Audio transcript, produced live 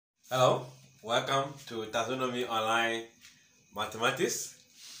Hello, welcome to Taxonomy Online Mathematics.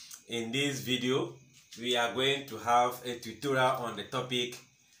 In this video, we are going to have a tutorial on the topic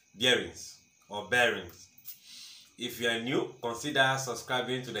bearings or bearings. If you are new, consider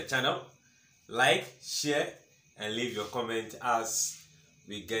subscribing to the channel, like, share, and leave your comment as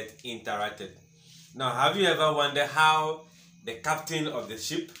we get interacted. Now, have you ever wondered how the captain of the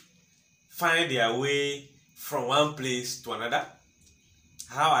ship find their way from one place to another?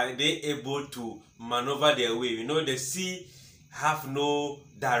 How are they able to maneuver their way? You know, the sea have no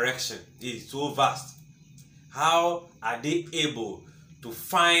direction. It's so vast. How are they able to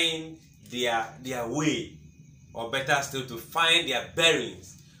find their way, or better still, to find their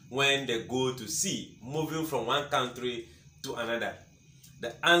bearings when they go to sea, moving from one country to another?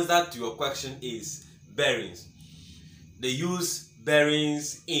 The answer to your question is bearings. They use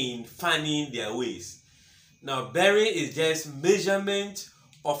bearings in finding their ways. Now, bearing is just measurement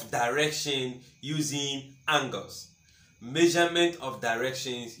of direction using angles. Measurement of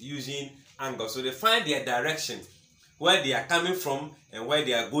directions using angles. So they find their direction, where they are coming from and where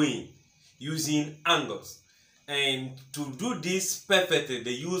they are going, using angles. And to do this perfectly,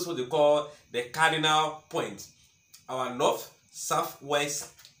 they use what they call the cardinal point: our north, south,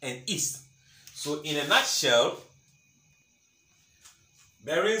 west, and east. So in a nutshell,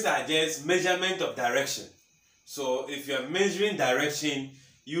 bearings are just measurement of direction. So if you are measuring direction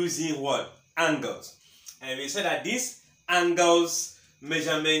using what? Angles. And we said that this angles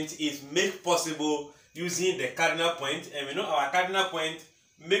measurement is made possible using the cardinal point. And we know our cardinal point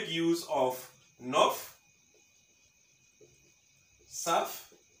make use of north,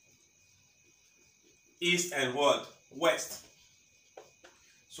 south, east, and what? West.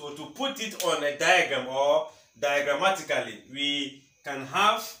 So to put it on a diagram or diagrammatically, we can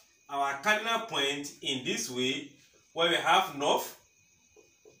have our cardinal point in this way, where we have north,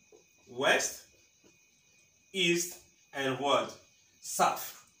 west, east, and what?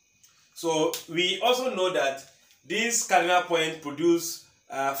 South. So we also know that this cardinal point produce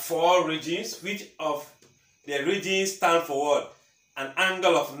 4 regions, which of the regions stand for what? An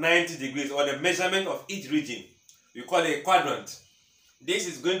angle of 90 degrees, or the measurement of each region. We call it a quadrant. This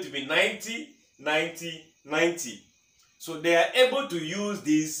is going to be 90, 90, 90. So they are able to use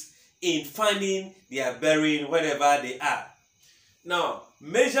this in finding their bearing wherever they are. Now,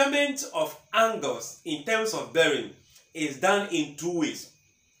 measurement of angles in terms of bearing is done in 2 ways.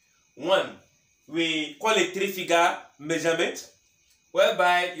 One, we call it 3-figure measurement,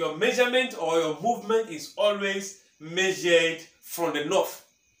 whereby your measurement or your movement is always measured from the north.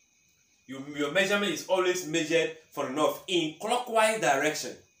 Your measurement is always measured from the north in clockwise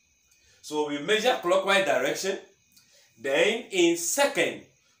direction. So we measure clockwise direction. Then in second,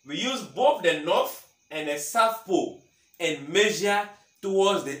 we use both the north and the south pole and measure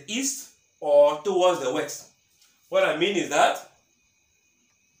towards the east or towards the west. What I mean is that,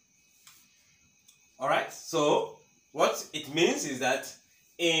 alright, so what it means is that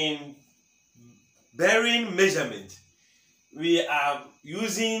in bearing measurement, we are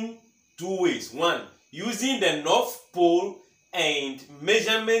using 2 ways. One, using the north pole, and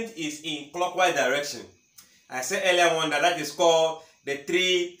measurement is in clockwise direction. I said earlier on that is called the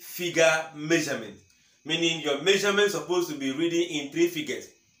 3-figure measurement, meaning your measurement is supposed to be reading in 3 figures.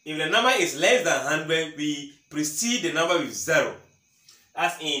 If the number is less than 100, we precede the number with 0.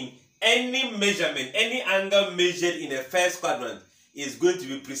 As in, any measurement, any angle measured in the first quadrant is going to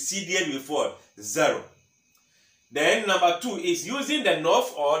be preceded with what? 0. Then number 2 is using the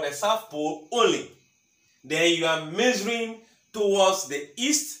north or the south pole only. Then you are measuring towards the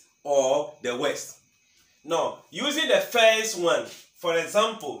east or the west. Now, using the first one, for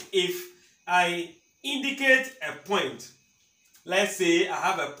example, if I indicate a point, let's say I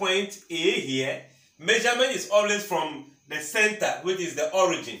have a point A here, measurement is always from the center, which is the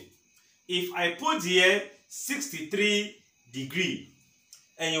origin. If I put here 63 degrees,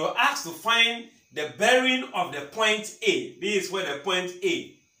 and you are asked to find the bearing of the point A, this is where the point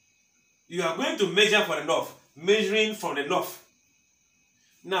A, you are going to measure for the north, measuring from the north.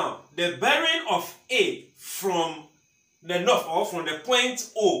 Now, the bearing of A from the north or from the point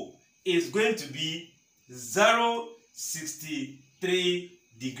O is going to be 0.63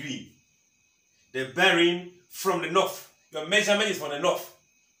 degrees. The bearing from the north. Your measurement is from the north.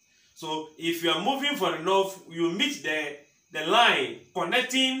 So if you are moving from the north, you meet the line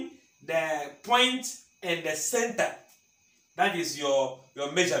connecting the point and the center. That is your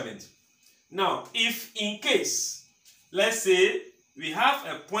measurement. Now, if in case, let's say we have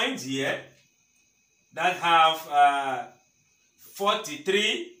a point here that have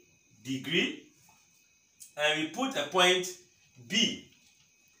 43 degrees, and we put a point B,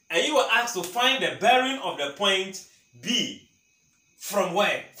 And you were asked to find the bearing of the point B from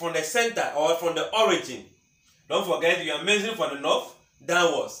where? From the center or from the origin. Don't forget, you are measuring from the north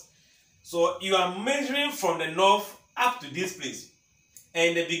downwards. So you are measuring from the north up to this place. And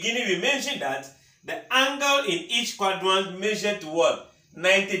in the beginning, we mentioned that the angle in each quadrant measured to what?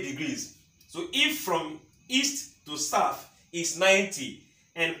 90 degrees. So if from east to south is 90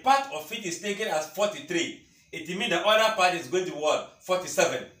 and part of it is taken as 43, it means the other part is going to what?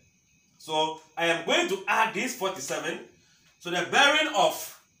 47. So I am going to add this 47. So the bearing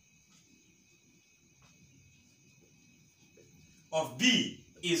of B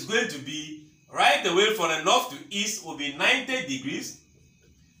is going to be right away from the north to east will be 90 degrees.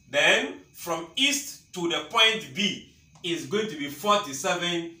 Then from east to the point B is going to be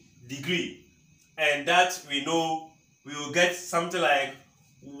 47 degrees. And that we know we will get something like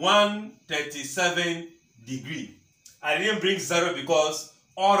 137 degrees. I didn't bring 0 because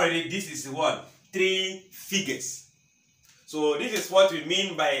already this is what? 3 figures. So this is what we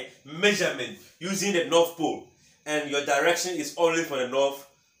mean by measurement using the North Pole. And your direction is only from the north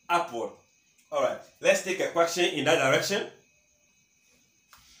upward. Alright, let's take a question in that direction.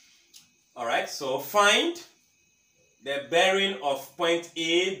 Alright, so find the bearing of point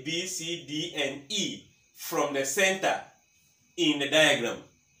A, B, C, D, and E from the center in the diagram.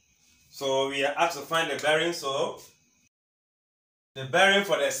 So we are asked to find the bearing. So the bearing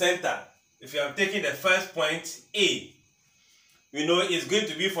for the center, if you are taking the first point A, we know it's going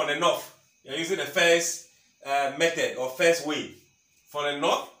to be from the north. You're using the first method or first way. From the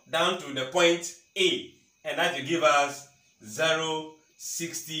north down to the point A, and that will give us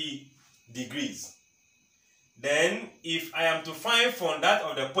 060 degrees. Then if I am to find from that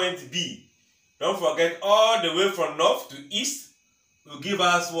of the point B, don't forget all the way from north to east will give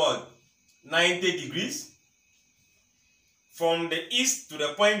us what? 90 degrees. From the east to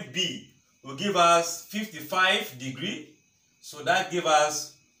the point B will give us 55 degrees. So that gives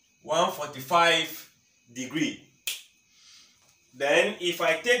us 145 degrees. Then if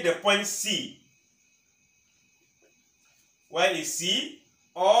I take the point C, where is C?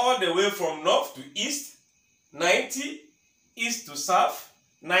 All the way from north to east, 90, east to south,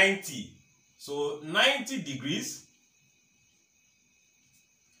 90. So 90 degrees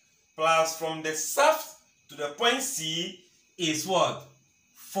plus from the south to the point C is what?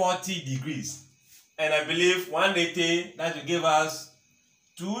 40 degrees. And I believe 180, that will give us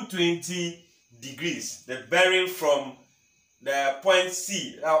 220 degrees. The bearing from the point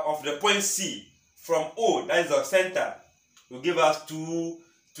C, of the point C from O, that is the center, will give us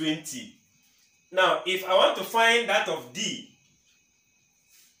 220. Now, if I want to find that of D,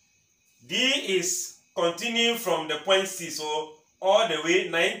 D is continuing from the point C, so all the way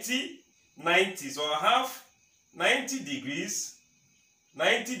 90, 90. So I have 90 degrees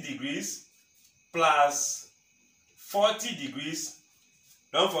plus 40 degrees.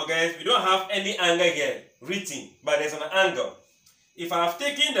 Don't forget, we don't have any angle here written, but there's an angle. If I have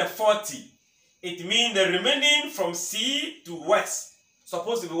taken the 40, it means the remaining from C to west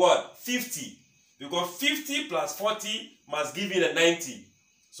supposed to be what? 50. Because 50 plus 40 must give you the 90.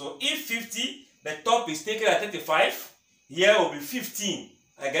 So if 50, the top is taken at 35, here will be 15.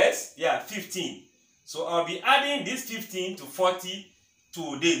 I guess? Yeah, 15. So I'll be adding this 15 to 40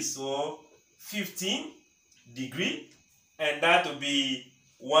 to this. So 15 degree, and that will be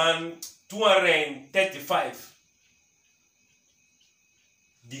 235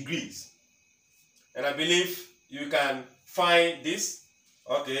 degrees. And I believe you can find this.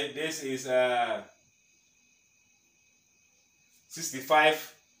 Okay, this is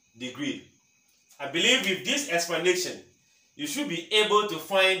 65 degrees. I believe with this explanation, you should be able to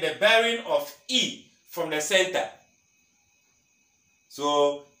find the bearing of E from the center.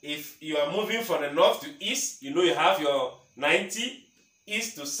 So if you are moving from the north to east, you know you have your 90,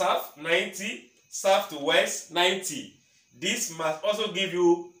 east to south 90, south to west 90. This must also give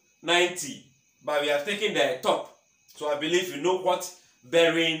you 90, but we have taken the top. So I believe you know what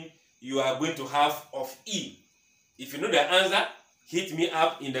bearing you are going to have of E. If you know the answer, hit me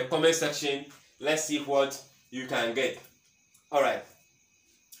up in the comment section. Let's see what you can get. Alright.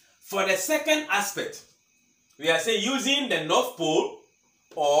 For the second aspect, we are saying using the North Pole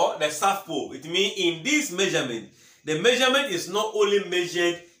or the South Pole. It means in this measurement, the measurement is not only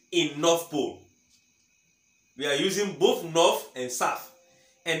measured in North Pole. We are using both North and South.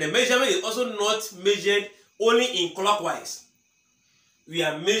 And the measurement is also not measured only in clockwise. We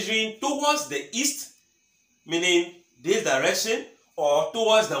are measuring towards the east, meaning this direction, or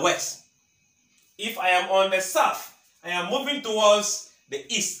towards the west. If I am on the south, I am moving towards the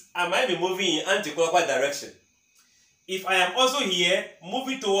east. I might be moving in anti-clockwise direction. if I am also here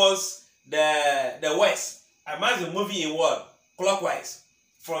moving towards the west, I must be moving in what? Clockwise.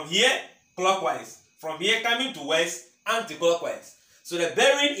 From here, clockwise. From here coming to west, anti-clockwise. So the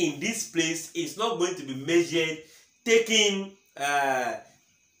bearing in this place is not going to be measured taking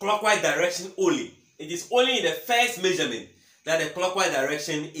clockwise direction only. It is only in the first measurement that the clockwise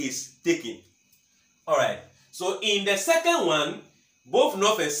direction is taken. Alright, so in the second one, both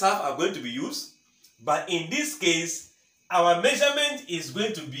north and south are going to be used, but in this case, our measurement is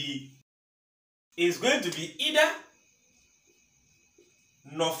going to be either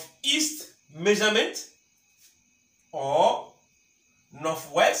northeast measurement or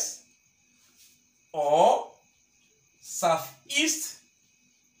northwest or southeast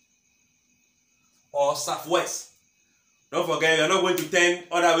or southwest. Don't forget, we are not going to turn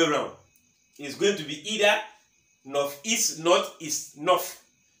other way around. It's going to be either northeast, northeast, north,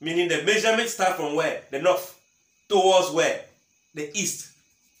 meaning the measurement starts from where? The north towards where? The east.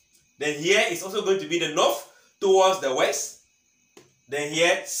 Then here is also going to be the north towards the west. Then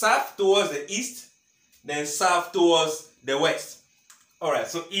here south towards the east. Then south towards the west. Alright,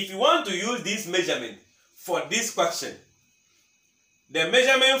 so if you want to use this measurement for this question, the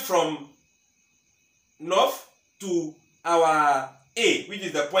measurement from north to our A, which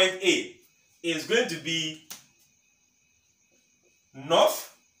is the point A, is going to be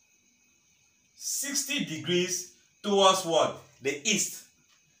north 60 degrees towards what? The east.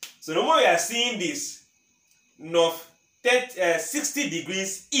 So the moment we are seeing this, north 60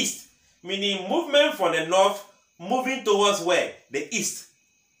 degrees east, meaning movement from the north moving towards where? The east.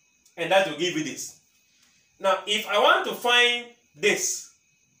 And that will give you this. Now, if I want to find this,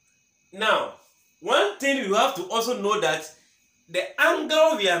 now, one thing you have to also know that the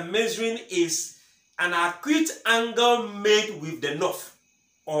angle we are measuring is an acute angle made with the north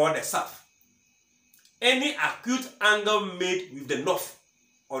or the south. Any acute angle made with the north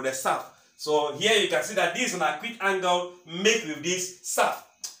or the south. So here you can see that this is an acute angle made with this south,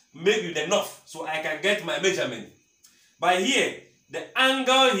 made with the north. So I can get my measurement. But here, the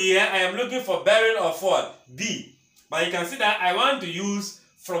angle here, I am looking for bearing of what? B. But you can see that I want to use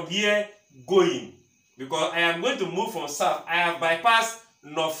from here going. Because I am going to move from south. I have bypassed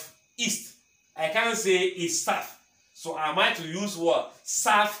northeast. I can't say east south. So I might to use what?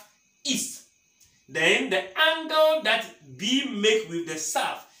 Southeast. Then the angle that B make with the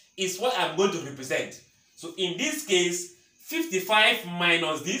south is what I'm going to represent. So in this case, 55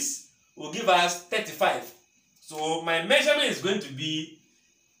 minus this will give us 35. So my measurement is going to be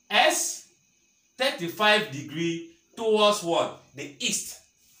S 35 degree towards what? The east.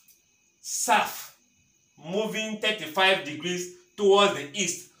 South. Moving 35 degrees towards the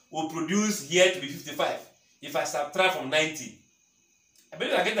east will produce here to be 55 if I subtract from 90. I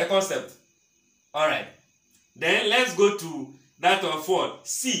believe I get the concept. Alright. Then let's go to that of what?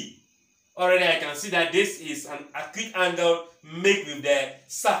 C. Already I can see that this is an acute angle made with the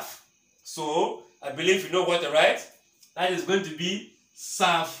south. So I believe you know what to write. That is going to be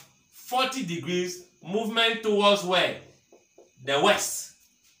south 40 degrees movement towards where? The west.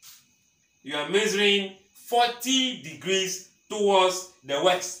 You are measuring 40 degrees towards the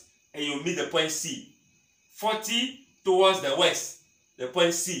west and you meet the point C. 40 towards the west, the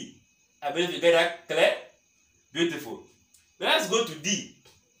point C. I believe you get that clear? Beautiful. Let's go to D.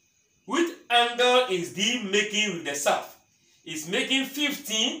 Which angle is D making with the south? It's making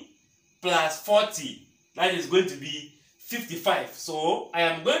 15 plus 40. That is going to be 55. So I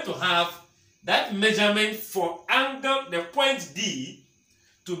am going to have that measurement for angle, the point D,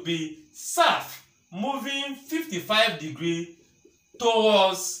 to be south, moving 55 degrees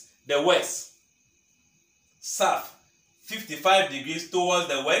towards the west. South, 55 degrees towards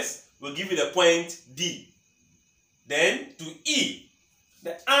the west will give you the point D. Then to E,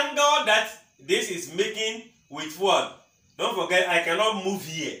 the angle that this is making with what? Don't forget, I cannot move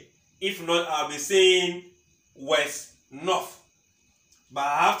here. If not, I'll be saying west, north. But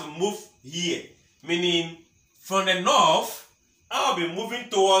I have to move here. Meaning, from the north, I'll be moving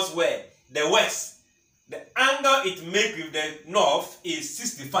towards where? The west. The angle it makes with the north is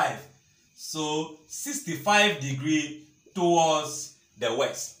 65. So, 65 degrees towards the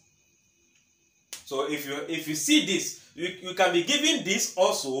west. So, if you see this, you can be given this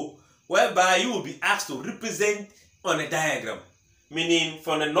also, whereby you will be asked to represent on a diagram. Meaning,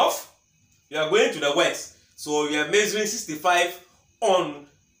 from the north, you are going to the west. So, you are measuring 65 on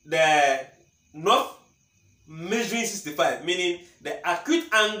the north, measuring 65. Meaning, the acute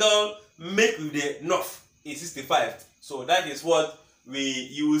angle made with the north is 65. So, that is what we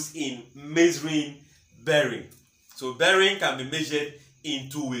use in measuring bearing. So, bearing can be measured in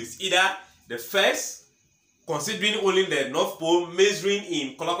two ways. Either the first considering only the North Pole measuring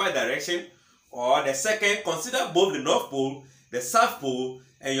in clockwise direction, or the second, consider both the North Pole, the South Pole,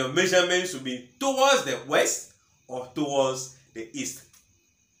 and your measurements should be towards the west or towards the east.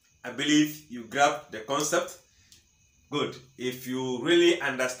 I believe you grabbed the concept. Good. If you really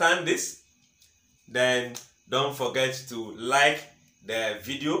understand this, then don't forget to like the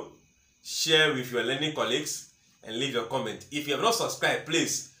video, share with your learning colleagues, and leave your comment. If you have not subscribed,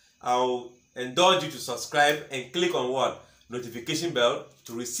 please, I'll indulge you to subscribe and click on what? Notification bell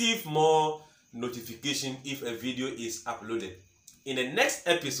to receive more notification if a video is uploaded. In the next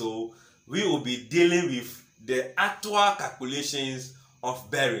episode, we will be dealing with the actual calculations of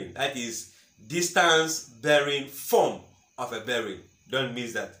bearing, that is distance bearing form of a bearing. Don't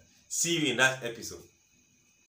miss that. See you in that episode.